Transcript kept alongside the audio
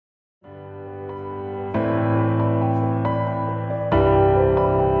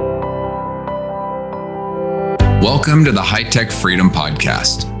Welcome to the High Tech Freedom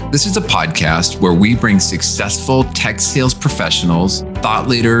Podcast. This is a podcast where we bring successful tech sales professionals, thought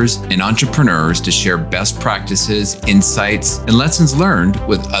leaders, and entrepreneurs to share best practices, insights, and lessons learned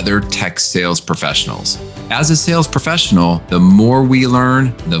with other tech sales professionals. As a sales professional, the more we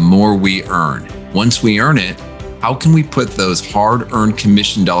learn, the more we earn. Once we earn it, how can we put those hard-earned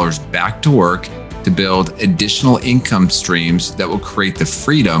commission dollars back to work to build additional income streams that will create the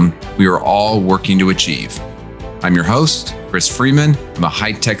freedom we are all working to achieve? I'm your host, Chris Freeman. I'm a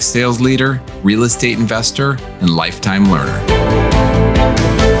high-tech sales leader, real estate investor, and lifetime learner.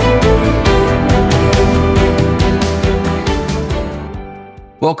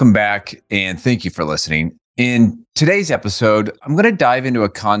 Welcome back, and thank you for listening. In today's episode, I'm going to dive into a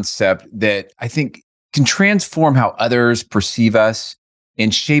concept that I think can transform how others perceive us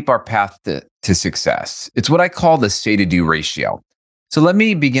and shape our path to success. It's what I call the say-to-do ratio. So let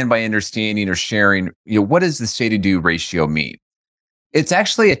me begin by understanding or sharing, what does the say-to-do ratio mean? It's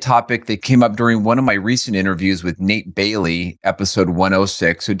actually a topic that came up during one of my recent interviews with Nate Bailey, episode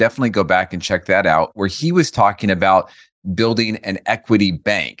 106. So definitely go back and check that out, where he was talking about building an equity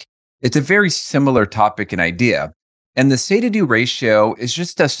bank. It's a very similar topic and idea. And the say-to-do ratio is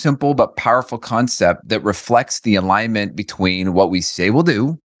just a simple but powerful concept that reflects the alignment between what we say we'll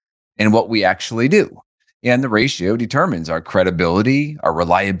do and what we actually do. And the ratio determines our credibility, our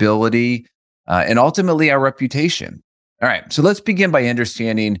reliability, and ultimately our reputation. All right, so let's begin by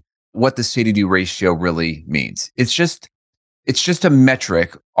understanding what the say-to-do ratio really means. It's just a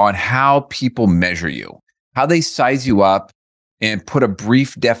metric on how people measure you, how they size you up, and put a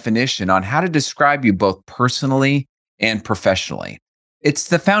brief definition on how to describe you both personally and professionally. It's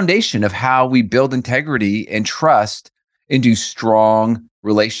the foundation of how we build integrity and trust into strong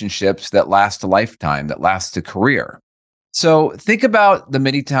relationships that last a lifetime, that last a career. So think about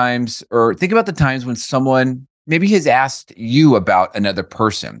the times when someone maybe has asked you about another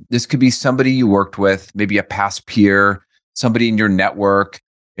person. This could be somebody you worked with, maybe a past peer, somebody in your network,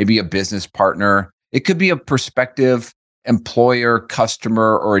 maybe a business partner. It could be a prospective employer,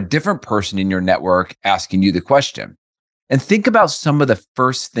 customer, or a different person in your network asking you the question. And think about some of the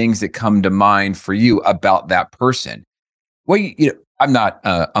first things that come to mind for you about that person. Well, I'm not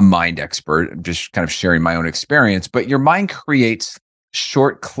a mind expert. I'm just kind of sharing my own experience, but your mind creates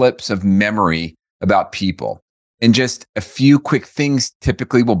short clips of memory about people. And just a few quick things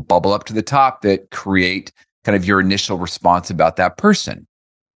typically will bubble up to the top that create kind of your initial response about that person.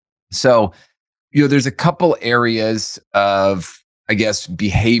 So, there's a couple areas of, I guess,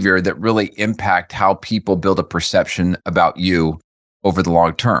 behavior that really impact how people build a perception about you over the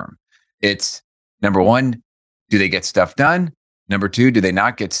long term. It's number one, do they get stuff done? Number two, do they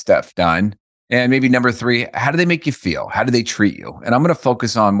not get stuff done? And maybe number three, how do they make you feel? How do they treat you? And I'm going to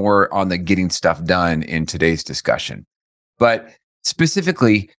focus more on the getting stuff done in today's discussion. But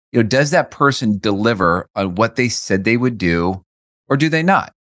specifically, does that person deliver on what they said they would do, or do they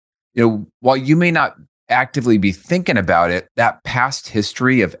not? While you may not actively be thinking about it, that past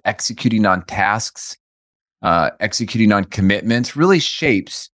history of executing on tasks, executing on commitments really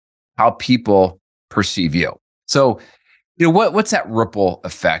shapes how people perceive you. So, what's that ripple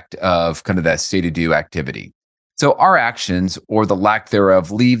effect of kind of that say-to-do activity? So our actions, or the lack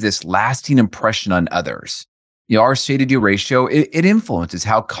thereof, leave this lasting impression on others. Our say-to-do ratio, it influences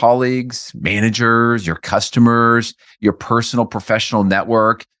how colleagues, managers, your customers, your personal professional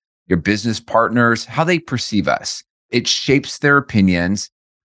network, your business partners, how they perceive us. It shapes their opinions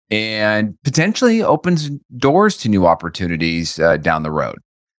and potentially opens doors to new opportunities down the road.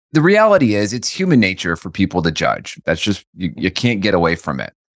 The reality is it's human nature for people to judge. That's just, you can't get away from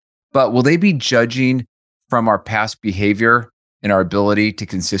it. But will they be judging from our past behavior and our ability to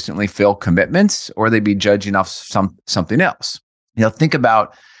consistently fill commitments, or will they be judging off something else? Think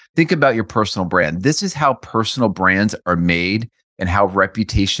about your personal brand. This is how personal brands are made and how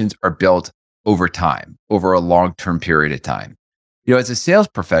reputations are built over time, over a long-term period of time. As a sales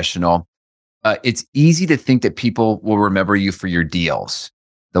professional, it's easy to think that people will remember you for your deals.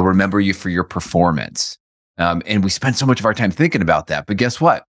 They'll remember you for your performance. And we spend so much of our time thinking about that. But guess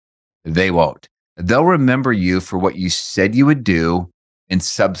what? They won't. They'll remember you for what you said you would do and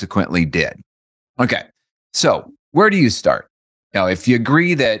subsequently did. Okay, so where do you start? Now, if you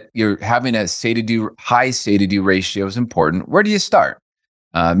agree that you're having a high say-to-do ratio is important, where do you start?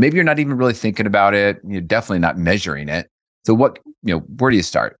 Maybe you're not even really thinking about it. You're definitely not measuring it. So where do you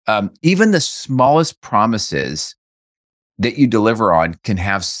start? Even the smallest promises that you deliver on can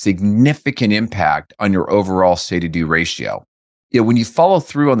have significant impact on your overall say-to-do ratio. When you follow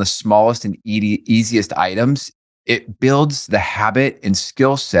through on the smallest and easiest items, it builds the habit and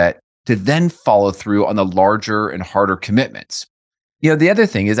skill set to then follow through on the larger and harder commitments. The other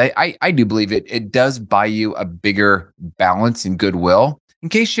thing is I do believe it does buy you a bigger balance and goodwill in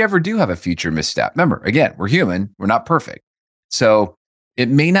case you ever do have a future misstep. Remember, again, we're human, we're not perfect. So it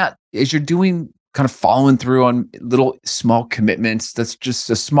may not, as you're doing kind of following through on little small commitments, that's just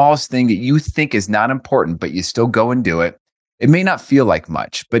the smallest thing that you think is not important, but you still go and do it. It may not feel like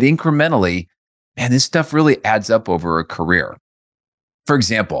much, but incrementally, man, this stuff really adds up over a career. For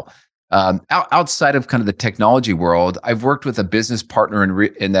example, outside of kind of the technology world, I've worked with a business partner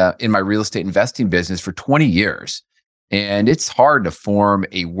in my real estate investing business for 20 years. And it's hard to form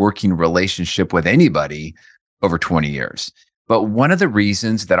a working relationship with anybody over 20 years. But one of the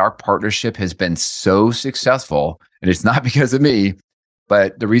reasons that our partnership has been so successful, and it's not because of me,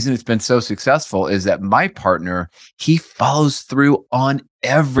 but the reason it's been so successful is that my partner, he follows through on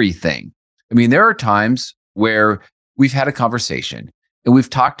everything. I mean, there are times where we've had a conversation and we've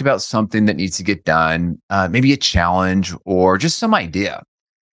talked about something that needs to get done, maybe a challenge or just some idea.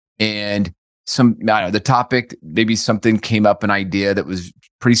 And I don't know, the topic, maybe something came up, an idea that was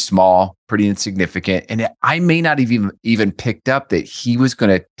pretty small, pretty insignificant. And I may not have even picked up that he was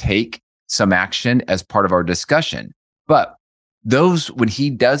going to take some action as part of our discussion. But when he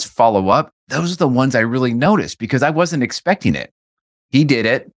does follow up, those are the ones I really noticed because I wasn't expecting it. He did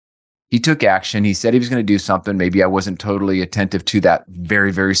it. He took action. He said he was going to do something. Maybe I wasn't totally attentive to that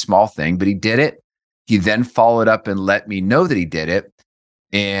very, very small thing, but he did it. He then followed up and let me know that he did it.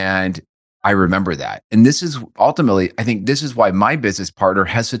 And I remember that. And this is ultimately, I think this is why my business partner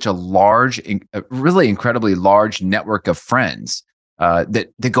has such a really incredibly large network of friends that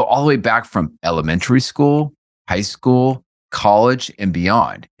go all the way back from elementary school, high school, college, and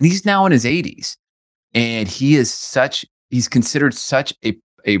beyond. And he's now in his 80s. And he's considered such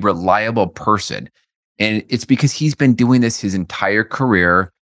a reliable person. And it's because he's been doing this his entire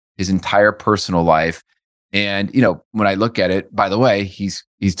career, his entire personal life. And, when I look at it, by the way, he's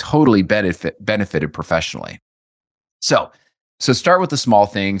totally benefited professionally. So start with the small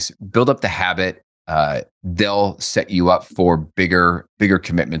things, build up the habit. They'll set you up for bigger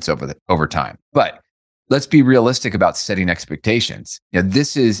commitments over time. But let's be realistic about setting expectations.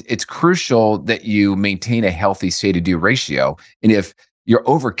 It's crucial that you maintain a healthy say to do ratio. And if you're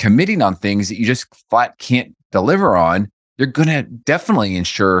overcommitting on things that you just flat can't deliver on, you're going to definitely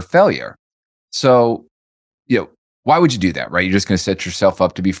ensure failure. So, why would you do that, right? You're just going to set yourself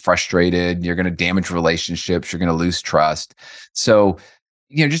up to be frustrated. You're going to damage relationships. You're going to lose trust. So,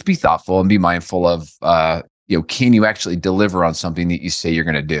 just be thoughtful and be mindful of, can you actually deliver on something that you say you're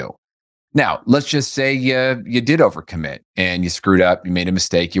going to do? Now, let's just say you did overcommit and you screwed up. You made a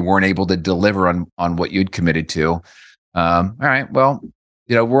mistake. You weren't able to deliver on what you'd committed to. All right, well,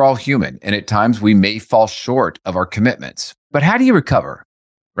 we're all human. And at times we may fall short of our commitments. But how do you recover,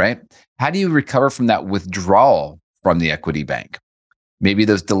 right? How do you recover from that withdrawal from the equity bank? Maybe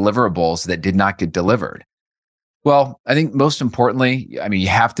those deliverables that did not get delivered. Well, I think most importantly, you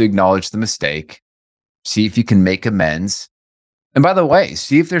have to acknowledge the mistake, see if you can make amends. And by the way,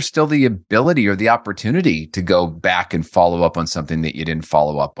 see if there's still the ability or the opportunity to go back and follow up on something that you didn't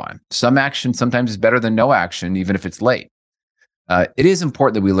follow up on. Some action sometimes is better than no action, even if it's late. It is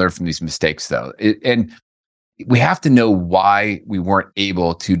important that we learn from these mistakes, though. And we have to know why we weren't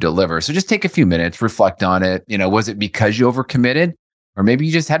able to deliver. So just take a few minutes, reflect on it. Was it because you overcommitted? Or maybe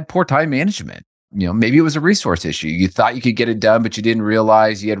you just had poor time management? Maybe it was a resource issue. You thought you could get it done, but you didn't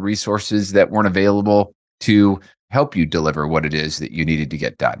realize you had resources that weren't available to help you deliver what it is that you needed to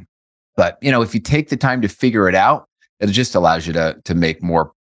get done. But, if you take the time to figure it out, it just allows you to make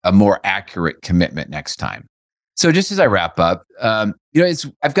a more accurate commitment next time. So just as I wrap up,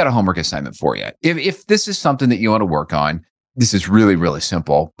 I've got a homework assignment for you. If this is something that you want to work on, this is really, really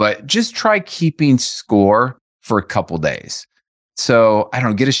simple, but just try keeping score for a couple days. So I don't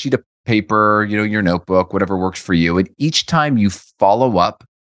know, get a sheet of paper, your notebook, whatever works for you. And each time you follow up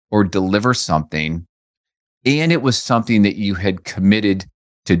or deliver something, and it was something that you had committed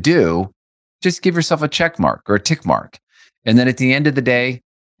to do, just give yourself a check mark or a tick mark. And then at the end of the day,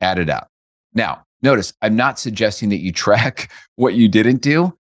 add it up. Now, notice, I'm not suggesting that you track what you didn't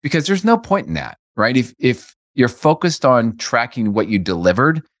do because there's no point in that, right? If you're focused on tracking what you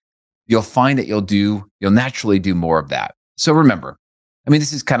delivered, you'll find that you'll naturally do more of that. So remember,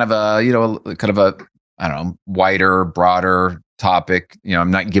 this is kind of a wider, broader topic.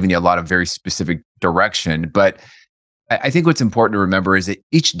 I'm not giving you a lot of very specific direction, but I think what's important to remember is that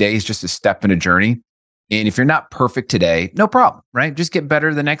each day is just a step in a journey. And if you're not perfect today, no problem, right? Just get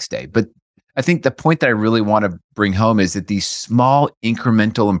better the next day. But I think the point that I really want to bring home is that these small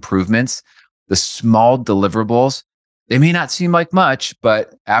incremental improvements, the small deliverables, They may not seem like much,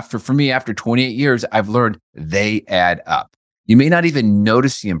 but after 28 years, I've learned they add up. You may not even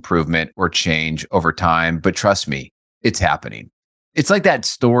notice the improvement or change over time, but trust me, it's happening. It's like that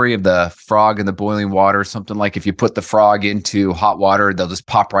story of the frog in the boiling water, something like if you put the frog into hot water, they'll just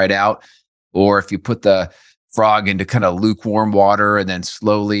pop right out. Or if you put the frog into kind of lukewarm water and then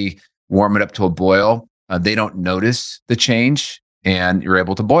slowly warm it up to a boil, they don't notice the change and you're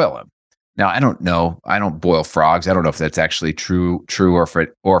able to boil them. Now, I don't know. I don't boil frogs. I don't know if that's actually true, or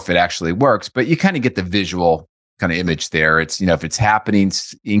if it actually works. But you kind of get the visual kind of image there. It's if it's happening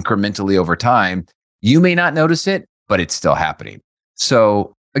incrementally over time, you may not notice it, but it's still happening.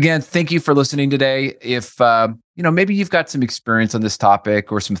 So again, thank you for listening today. If maybe you've got some experience on this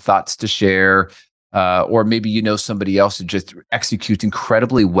topic or some thoughts to share, or maybe somebody else who just executes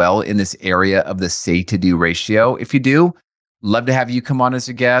incredibly well in this area of the say to do ratio. If you do, love to have you come on as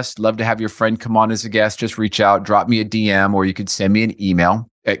a guest. Love to have your friend come on as a guest. Just reach out, drop me a DM, or you could send me an email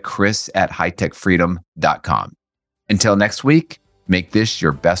at chris@hightechfreedom.com. Until next week, make this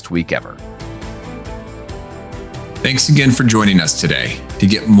your best week ever. Thanks again for joining us today. To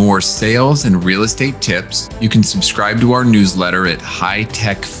get more sales and real estate tips, you can subscribe to our newsletter at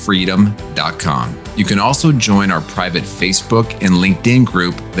hightechfreedom.com. You can also join our private Facebook and LinkedIn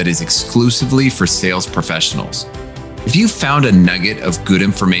group that is exclusively for sales professionals. If you found a nugget of good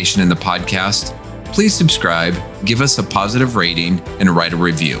information in the podcast, please subscribe, give us a positive rating, and write a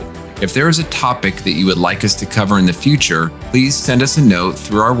review. If there is a topic that you would like us to cover in the future, please send us a note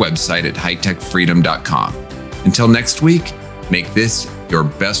through our website at hightechfreedom.com. Until next week, make this your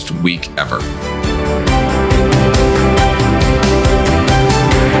best week ever.